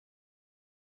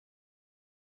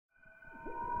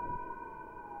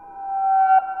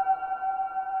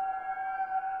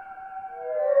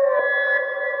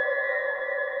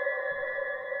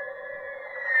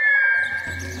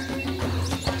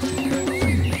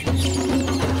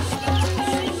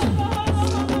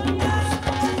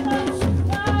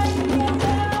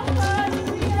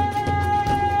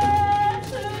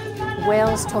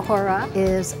Whales Tohora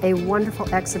is a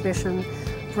wonderful exhibition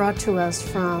brought to us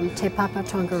from Te Papa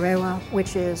Tongarewa,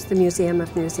 which is the Museum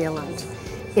of New Zealand.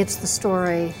 It's the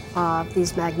story of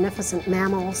these magnificent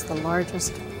mammals, the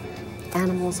largest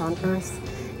animals on Earth,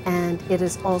 and it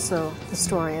is also the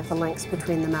story of the links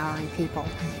between the Maori people.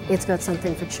 It's got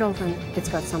something for children, it's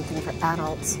got something for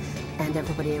adults, and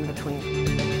everybody in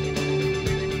between.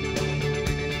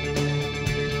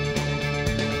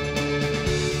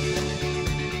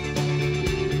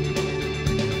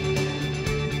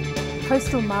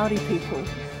 Coastal Maori people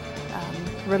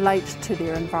relate to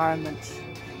their environment,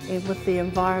 and with the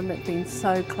environment being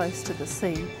so close to the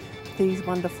sea, these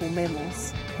wonderful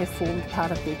mammals have formed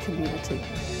part of their community.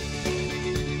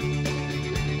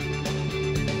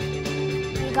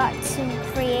 We got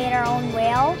to create our own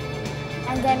whale,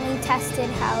 and then we tested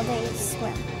how they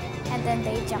swim, and then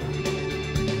they jump.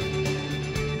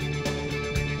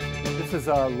 This is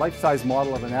a life-size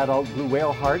model of an adult blue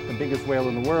whale heart, the biggest whale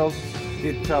in the world.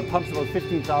 It pumps about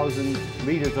 15,000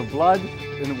 liters of blood,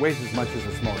 and it weighs as much as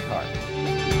a small car.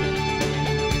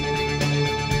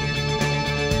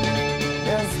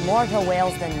 There's more to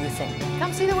whales than you think.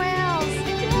 Come see the whales!